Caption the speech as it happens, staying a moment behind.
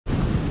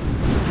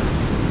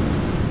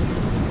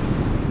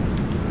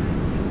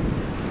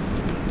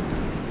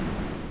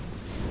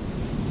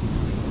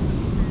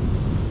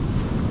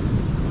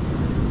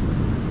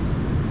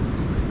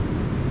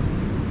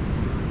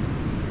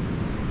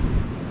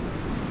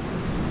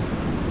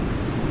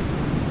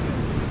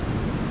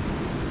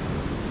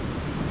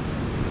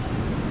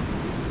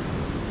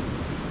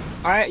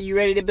All right, you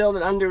ready to build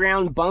an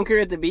underground bunker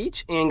at the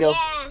beach and go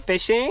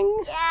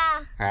fishing?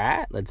 Yeah. All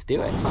right, let's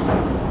do it.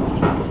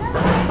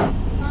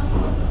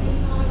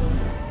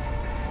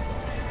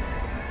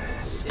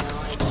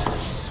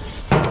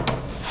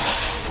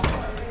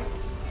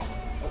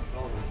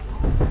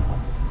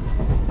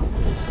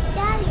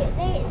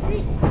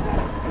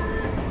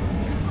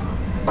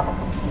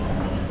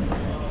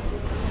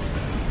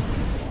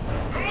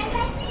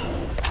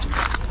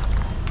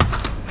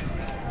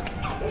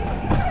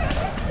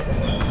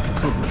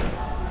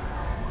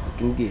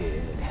 Looking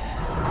good.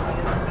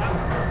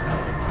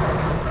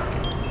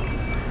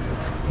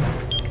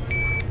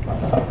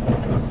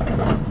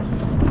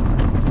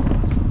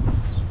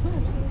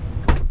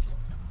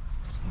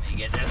 Let me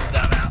get this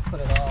stuff out, put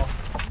it all.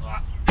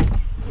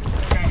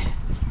 Okay.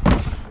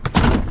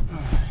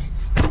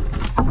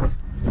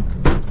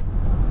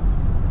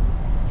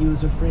 He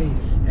was afraid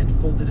and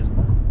folded it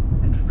all,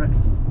 and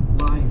fretful,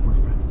 live were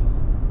fretful.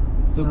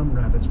 The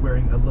rabbits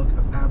wearing a look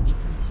of abject.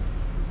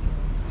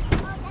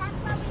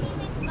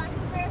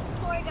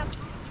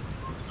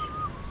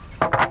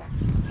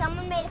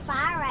 Someone made a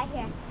fire right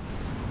here.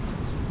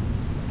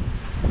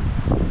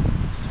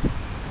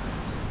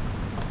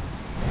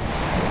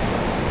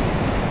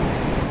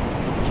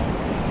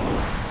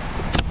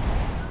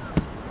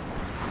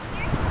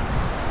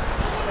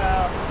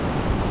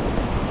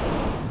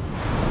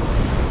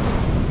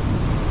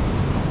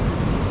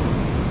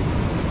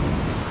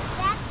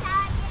 That's how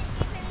I get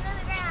deep into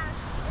the ground.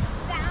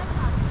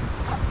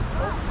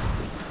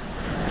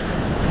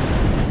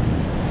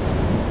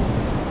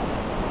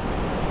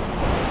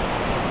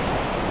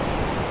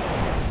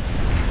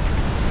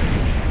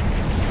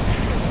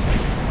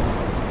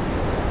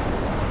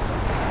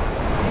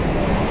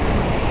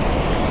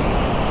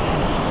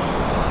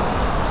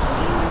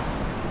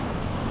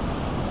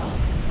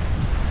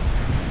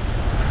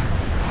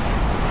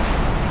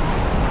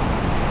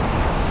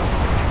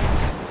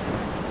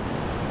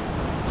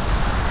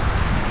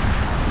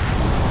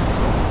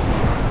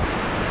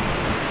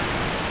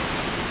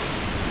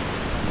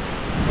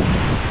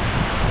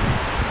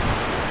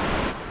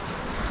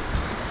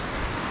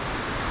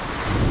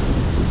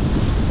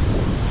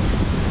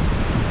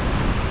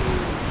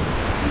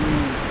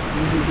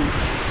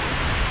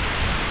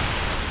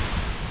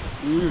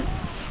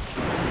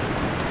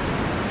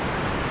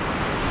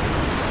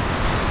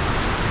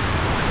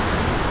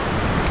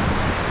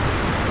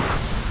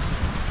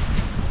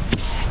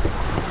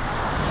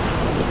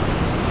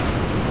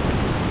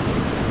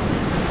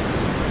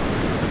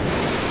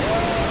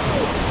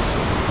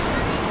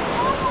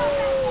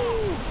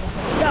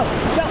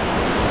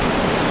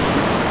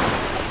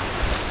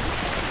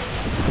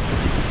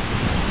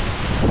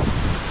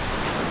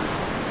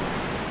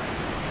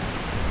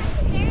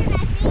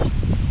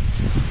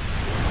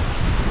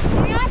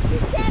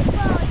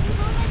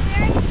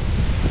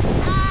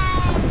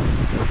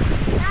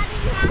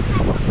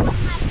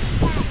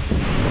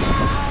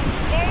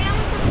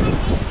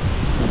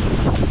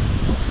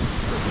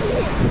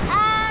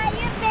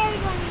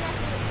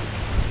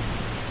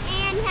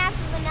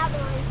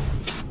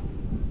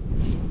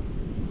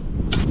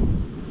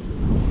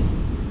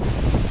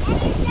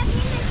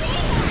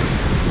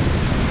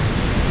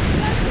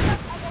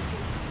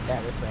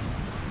 Yeah, this way.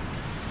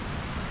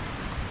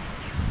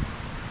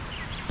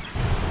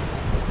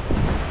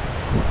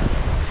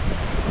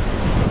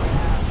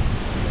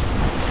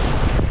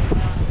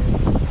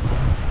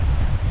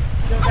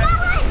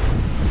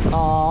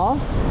 Aw,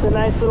 it's a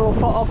nice little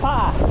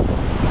pie.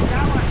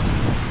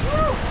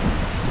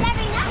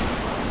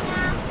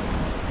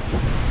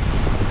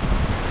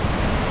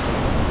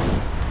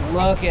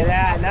 Look at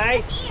that,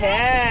 nice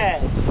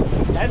catch.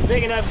 That's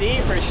big enough to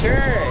eat for sure,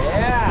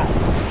 yeah.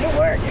 Good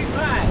work, good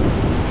find.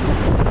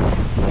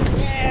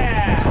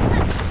 Yeah.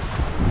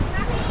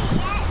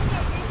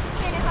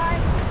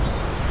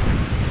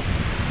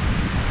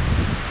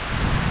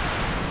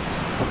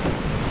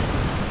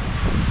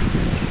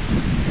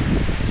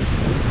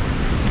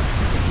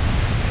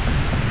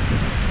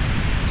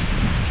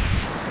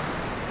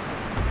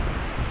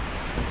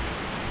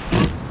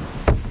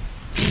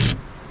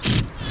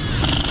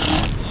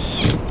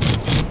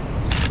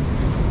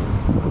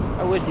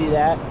 I would do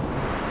that.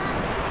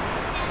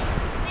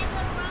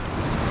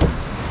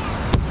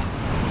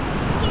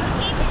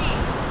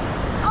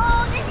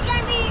 Oh, this is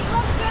gonna be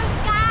luxury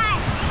sky.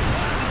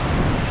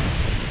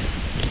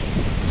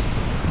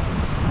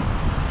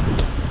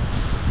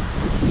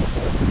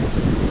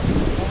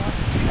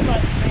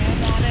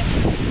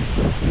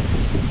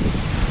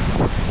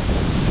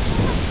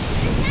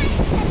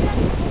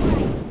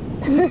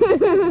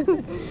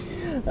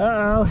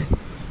 Uh-oh.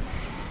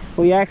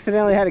 We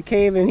accidentally had a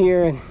cave in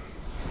here and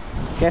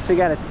guess we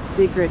got a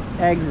secret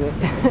exit.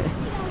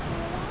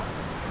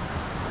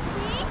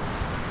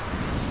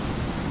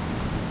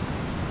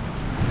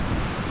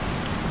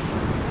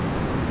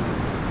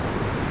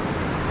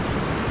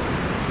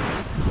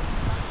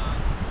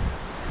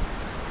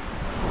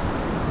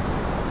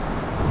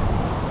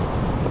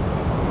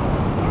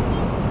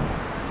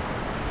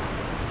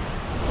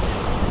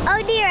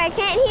 Oh dear, I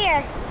can't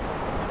hear.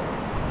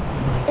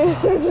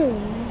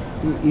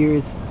 Your ear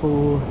is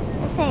full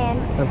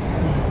Sand. of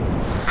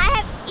sand. I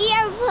have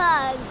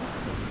earplugs.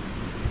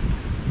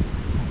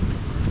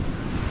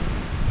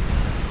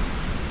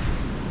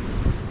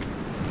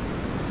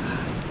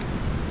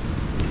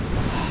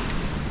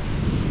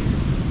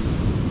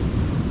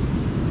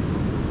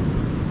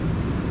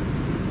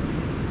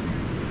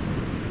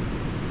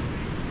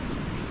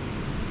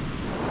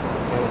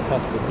 It's kind of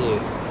tough to do.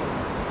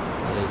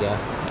 There you go.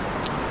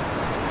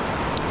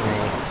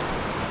 Nice.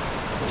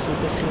 Keep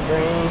it in the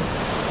brain.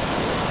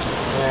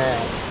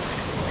 Alright.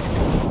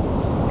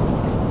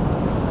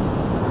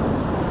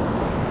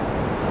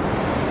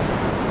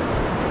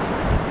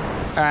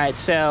 Alright,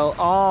 so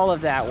all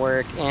of that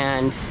work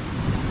and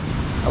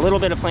a little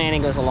bit of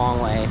planning goes a long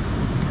way.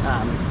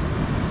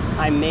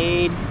 I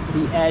made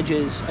the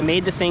edges, I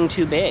made the thing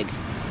too big.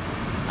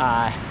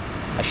 I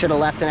should have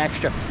left an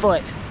extra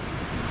foot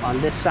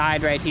on this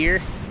side right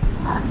here,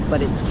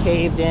 but it's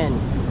caved in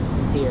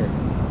here.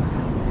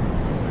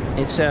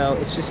 And so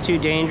it's just too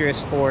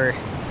dangerous for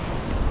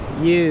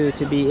you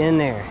to be in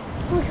there.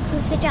 We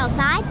can fish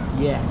outside?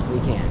 Yes, we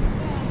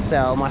can.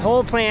 So my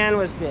whole plan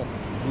was to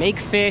make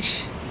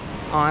fish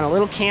on a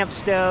little camp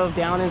stove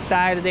down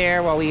inside of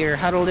there while we were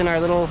huddled in our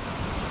little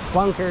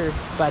bunker,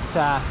 but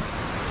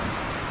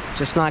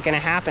just not gonna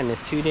happen.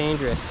 It's too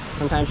dangerous.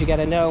 Sometimes you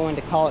gotta know when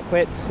to call it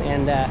quits,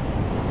 and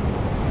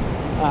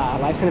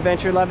life's an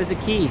adventure, love is a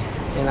key.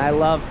 And I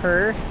love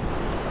her,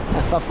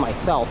 I love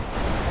myself,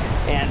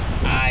 and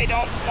I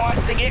don't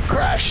want to get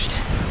crushed.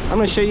 I'm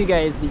gonna show you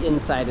guys the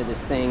inside of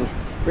this thing.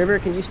 River,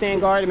 can you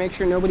stand guard to make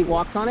sure nobody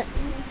walks on it?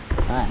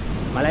 All right,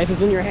 my life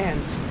is in your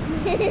hands.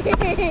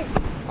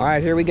 All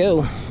right, here we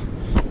go.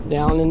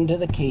 Down into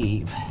the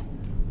cave.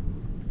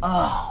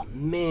 Oh,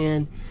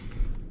 man.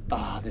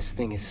 Oh, this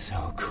thing is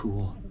so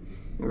cool.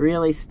 It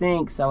really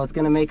stinks. I was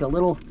gonna make a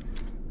little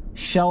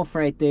shelf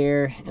right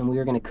there, and we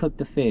were gonna cook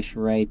the fish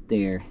right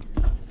there.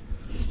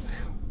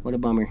 What a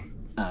bummer.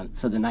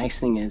 So the nice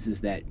thing is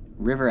that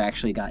River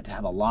actually got to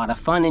have a lot of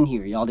fun in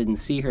here. Y'all didn't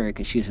see her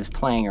because she was just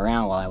playing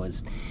around while I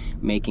was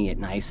making it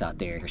nice out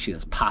there. She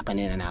was popping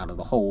in and out of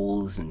the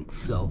holes, and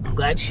so I'm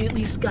glad she at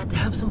least got to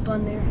have some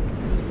fun there.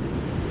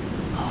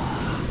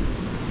 I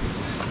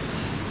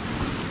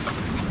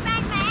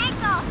sprained my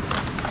ankle.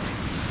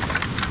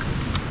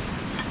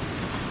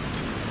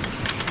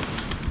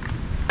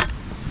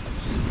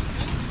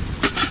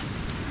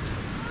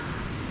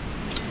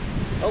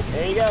 Oh,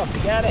 there you go.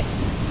 You got it.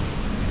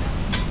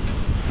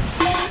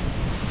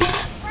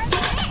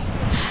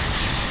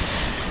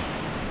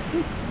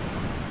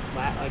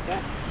 Flat like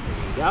that.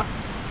 There you go.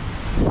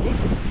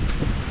 Nice.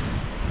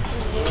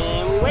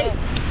 And we wait.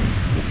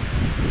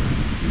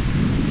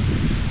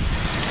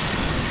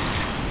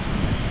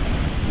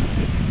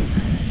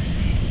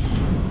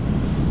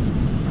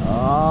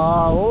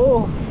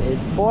 Oh,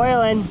 it's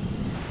boiling.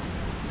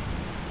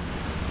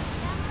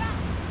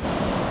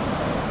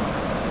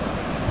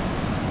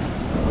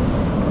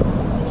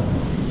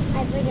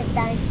 I think it's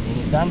done. Think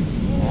it's done?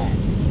 Yeah.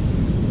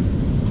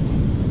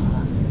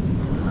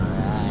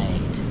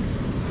 Alright.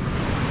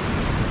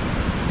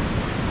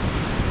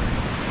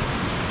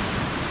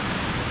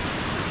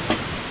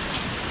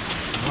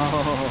 Oh,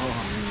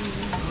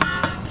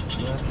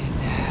 look at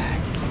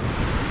that.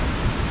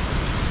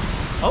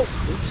 Oh,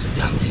 oops, I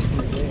dumped it.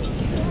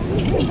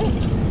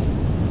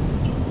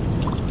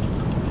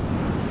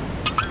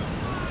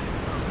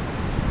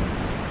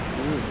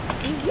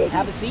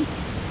 Have a seat.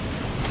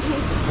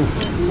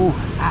 Ooh,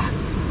 ah.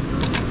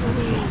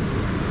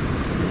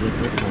 Get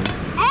this one.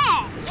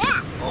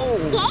 Yeah. Oh,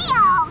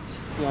 Scale.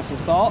 you want some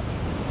salt?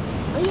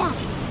 Oh yeah,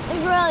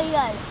 it's really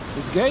good.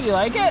 It's good, you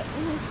like it?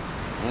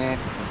 Yeah,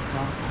 put some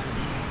salt on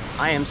there.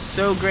 I am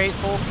so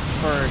grateful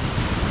for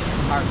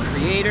our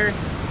creator,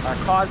 our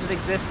cause of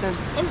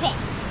existence, And fish.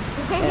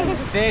 and the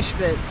fish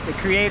that the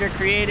creator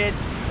created,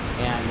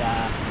 and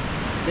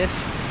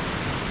this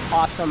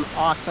awesome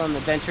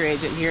adventure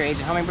agent here,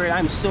 Agent Hummingbird.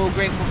 I'm so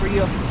grateful for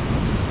you.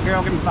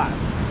 Girl, give me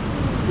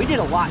 5. We did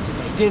a lot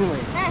today, didn't we?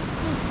 That's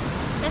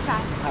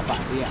right. High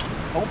 5, yeah.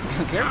 Oh,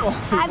 careful.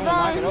 High You're gonna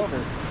knock it five.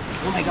 over.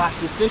 Oh my gosh,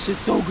 this fish is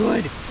so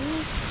good.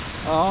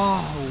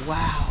 Oh,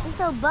 wow. It's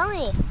so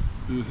bony.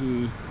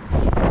 Mm-hmm.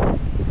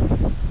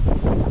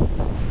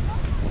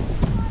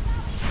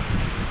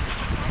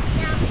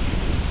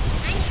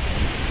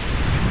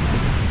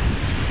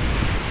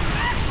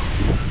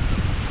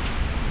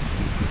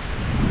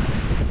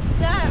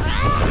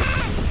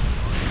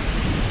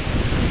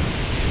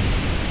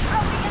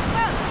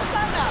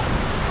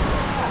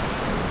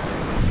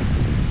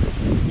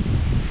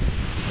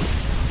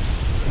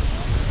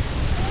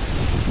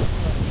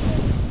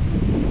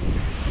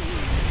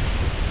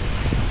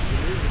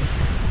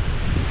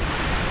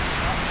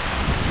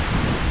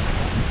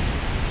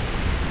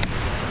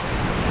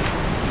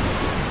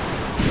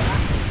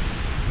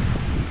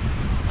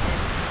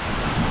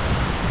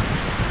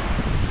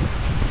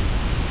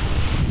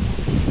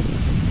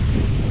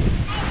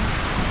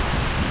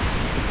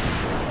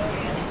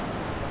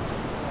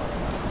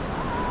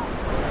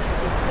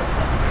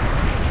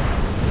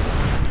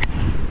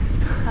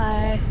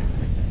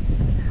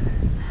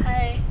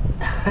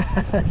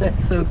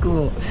 That's so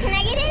cool. Can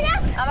I get in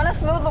now? I'm gonna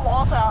smooth the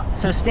walls out.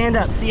 So stand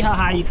up, see how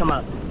high you come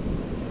up.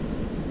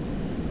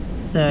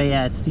 So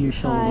yeah, it's to your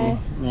shoulder. Hi.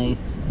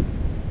 Nice.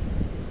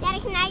 Daddy,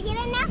 can I get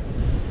in now?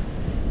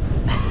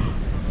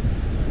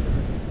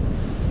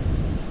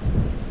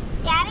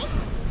 Daddy?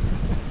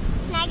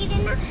 Can I get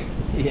in now?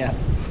 Yeah.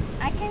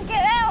 I can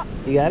get out.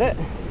 You got it?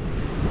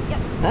 Yep.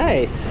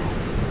 Nice.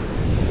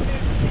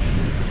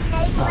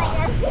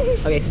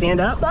 Okay, stand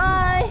up.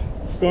 Bye.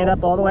 Stand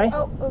up all the way.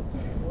 Oh,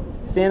 oops.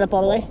 Stand up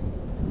all the way.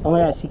 Oh my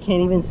gosh, you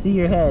can't even see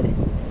your head.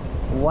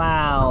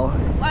 Wow.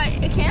 Wait,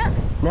 I can't?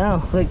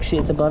 No, look,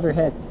 it's above her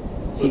head.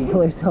 She can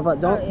pull herself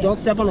up. Don't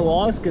step on the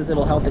walls because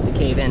it'll help it to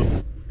cave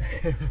in.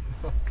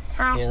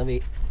 Hi. Yeah, let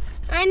me.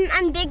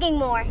 I'm digging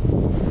more.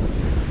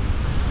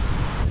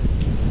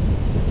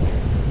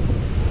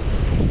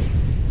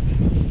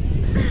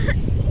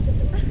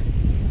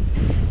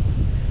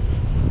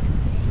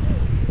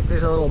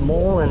 There's a little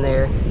mole in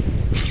there.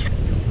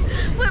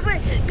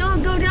 Wait,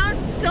 go down.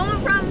 Film it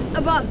from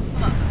above.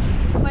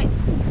 Wait,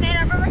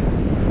 stand up, River.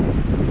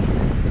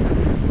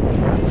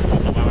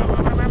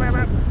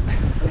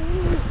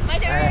 My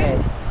turn. Alright.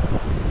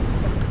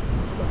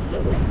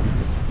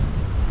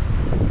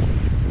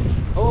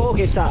 Oh,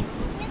 okay, stop.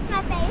 Miss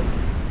my face.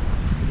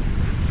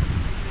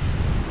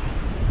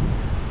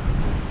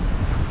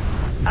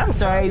 I'm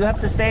sorry, you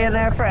have to stay in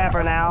there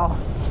forever now.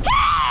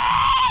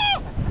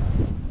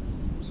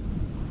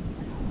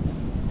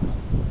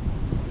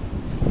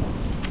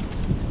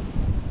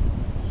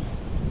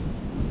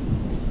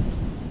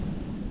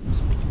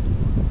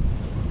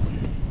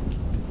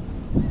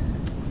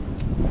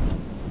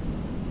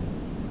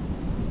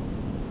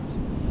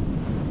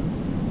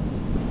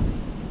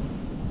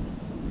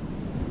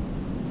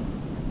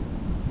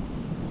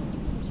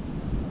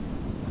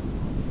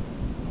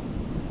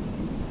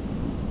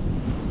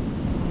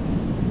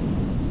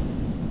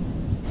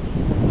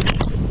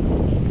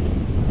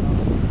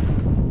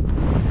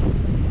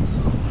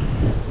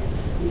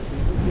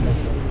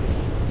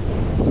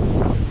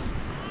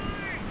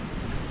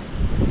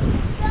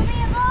 Show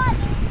me a ball.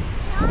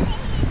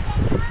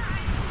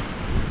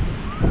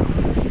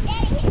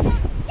 Daddy, he's in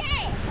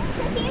Daddy,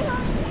 so see who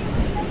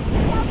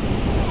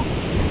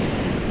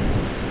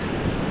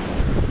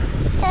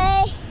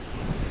Hey.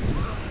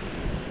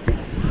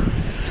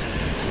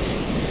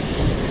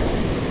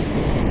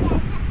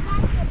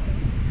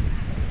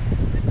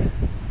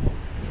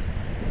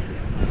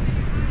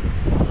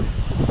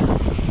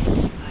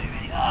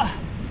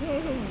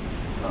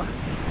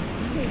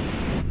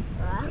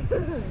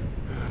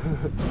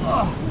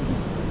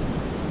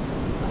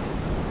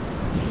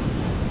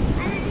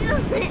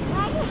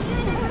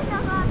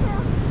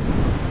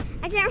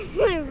 I can't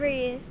want to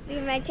breathe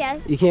because my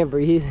chest, You can't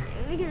breathe?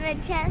 because my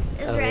chest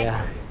is Oh, red.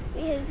 yeah.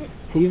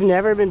 Because You've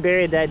never been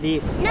buried that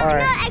deep. no, Or-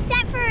 no,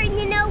 except for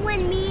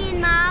when me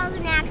and Miles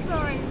and Axel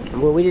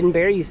and Well, we didn't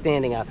bury you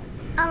standing up.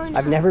 oh no.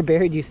 I've never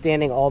buried you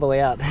standing all the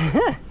way up.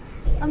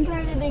 I'm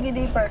trying to dig it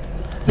deeper.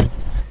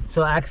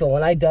 So Axel,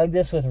 when I dug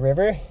this with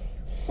River,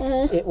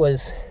 it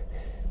was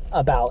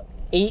about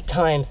 8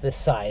 times this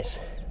size,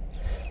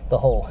 the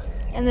hole,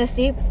 And this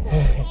deep?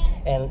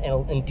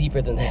 and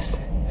deeper than this.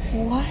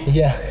 What?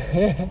 Yeah.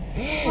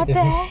 What It the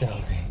was heck? so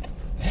big.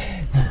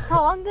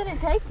 How long did it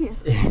take you?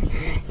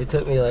 It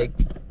took me like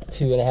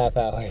 2.5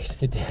 hours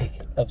to dig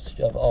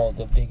of all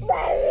the big.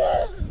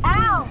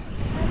 Ow!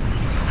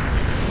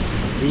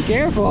 Be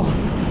careful.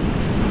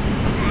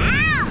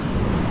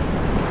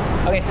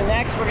 Ow! Okay, so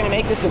next we're gonna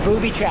make this a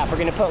booby trap. We're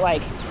gonna put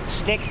like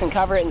sticks and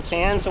cover it in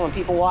sand so when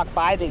people walk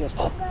by they just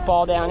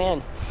fall down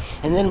in.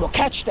 And then we'll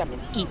catch them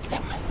and eat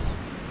them.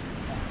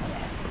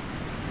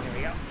 There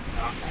we go.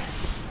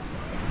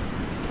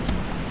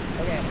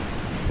 Okay.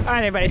 All right,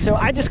 everybody, so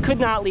I just could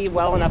not leave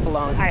well enough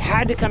alone. I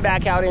had to come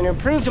back out and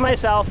prove to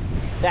myself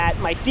that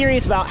my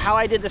theories about how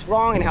I did this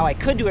wrong and how I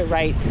could do it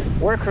right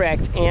were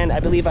correct, and I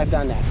believe I've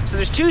done that. So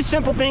there's 2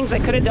 simple things I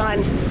could have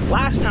done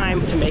last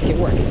time to make it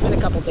work. It's been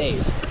a couple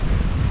days.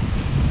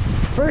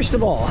 First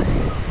of all,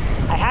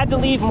 I had to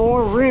leave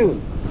more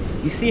room.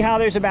 You see how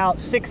there's about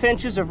 6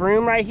 inches of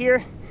room right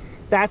here?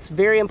 That's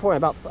very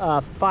important,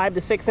 about 5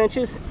 to 6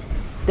 inches.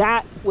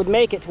 That would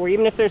make it to where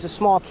even if there's a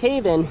small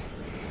cave in,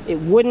 it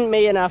wouldn't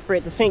be enough for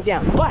it to sink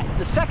down. But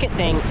the second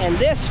thing, and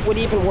this would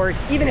even work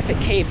even if it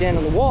caved in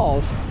on the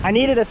walls, I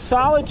needed a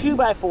solid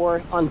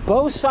 2x4 on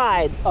both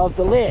sides of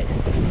the lid.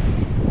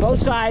 Both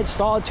sides,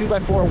 solid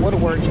 2x4 would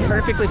have worked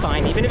perfectly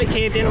fine. Even if it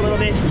caved in a little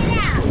bit,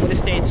 it would have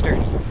stayed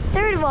sturdy.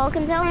 Third of all,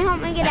 can someone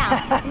help me get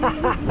out?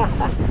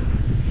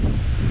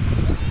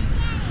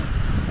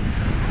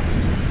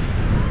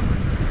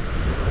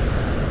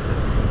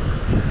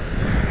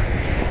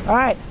 All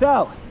right,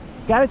 so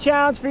got a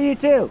challenge for you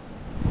too.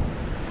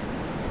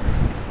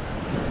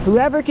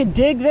 Whoever can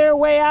dig their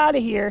way out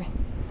of here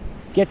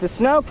gets a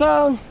snow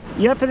cone.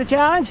 You up for the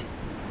challenge?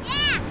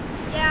 Yeah.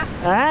 Yeah.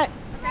 All right,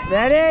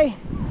 ready?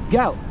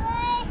 Go.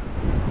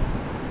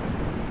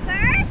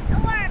 First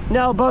or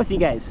No, both you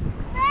guys.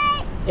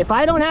 first? If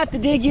I don't have to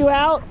dig you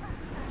out,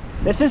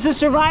 this is a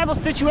survival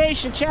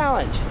situation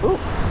challenge. Ooh.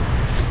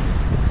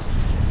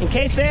 in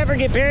case they ever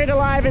get buried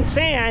alive in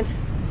sand,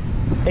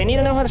 they need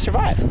to know how to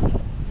survive.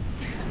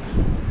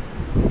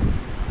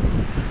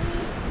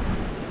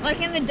 Like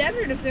in the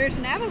desert if there's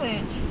an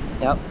avalanche.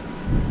 Yep.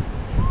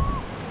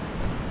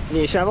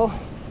 Need a shovel?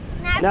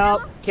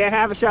 No, can't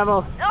have a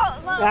shovel.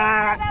 Oh, look,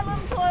 that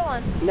little toy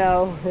one.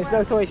 No, there's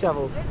no toy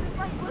shovels. There's just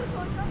like little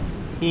toy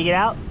shovels. Can you get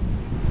out?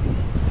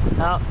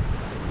 No.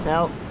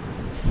 No.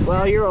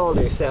 Well, you're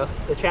older, so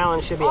the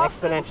challenge should be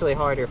exponentially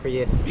harder for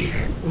you.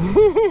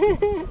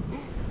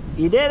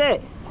 You did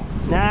it!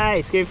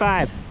 Nice, good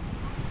 5.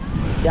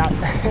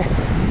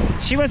 Yeah.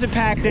 She wasn't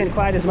packed in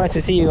quite as much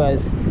as he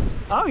was.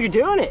 Oh, you're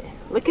doing it!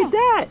 Look at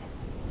that!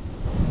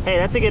 Hey,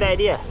 that's a good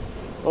idea.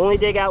 Only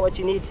dig out what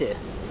you need to.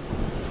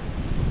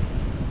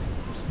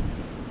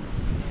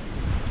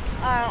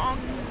 My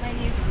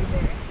knees would be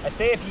bigger. I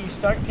say if you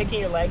start picking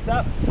your legs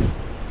up.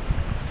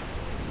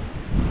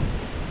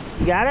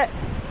 You got it?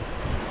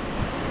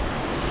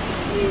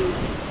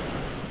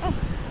 Oh.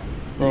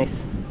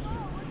 Nice.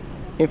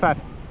 Here, 5.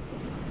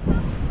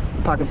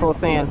 Pocket full of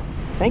sand.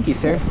 Thank you,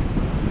 sir.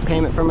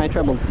 Payment for my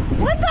troubles.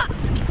 What the?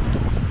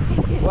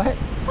 What?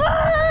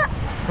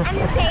 I'm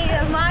gonna pay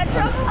you. My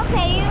trouble? I'll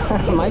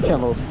pay you. My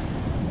troubles.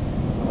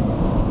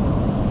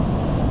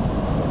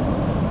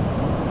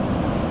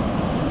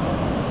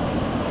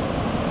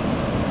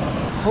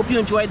 Hope you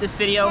enjoyed this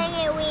video.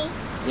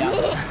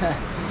 Yeah.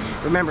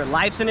 Remember,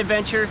 life's an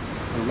adventure,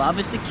 and love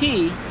is the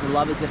key, and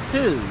love is a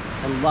who,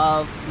 and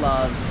love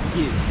loves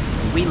you.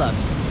 And we love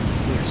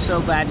you. We are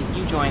so glad that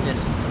you joined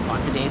us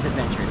on today's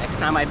adventure. Next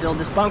time I build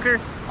this bunker,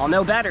 I'll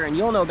know better, and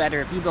you'll know better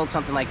if you build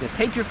something like this.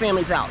 Take your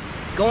families out.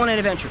 Go on an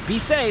adventure. Be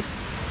safe.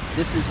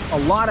 This is a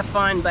lot of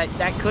fun, but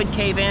that could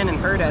cave in and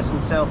hurt us,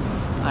 and so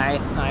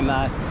I'm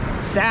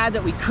sad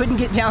that we couldn't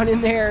get down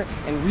in there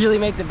and really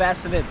make the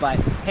best of it, but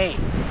hey,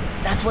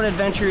 that's what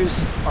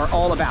adventures are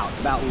all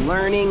about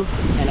learning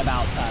and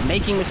about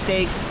making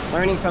mistakes,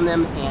 learning from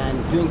them,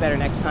 and doing better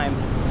next time.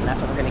 And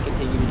that's what we're going to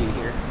continue to do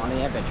here on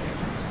the Adventure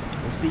Agents.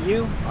 We'll see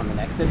you on the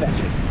next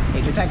adventure.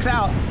 Agent Tex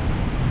out.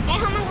 Hey,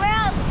 Homer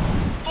Grove.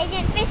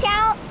 Agent Fish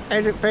out.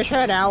 Agent Fish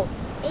Head out.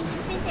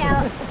 Agent Fish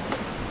out.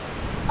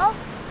 Oh.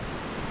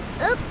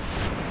 Oops.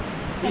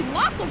 The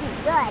neck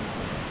isn't good.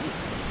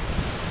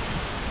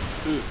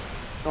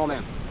 Oh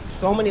man,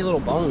 so many little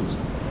bones.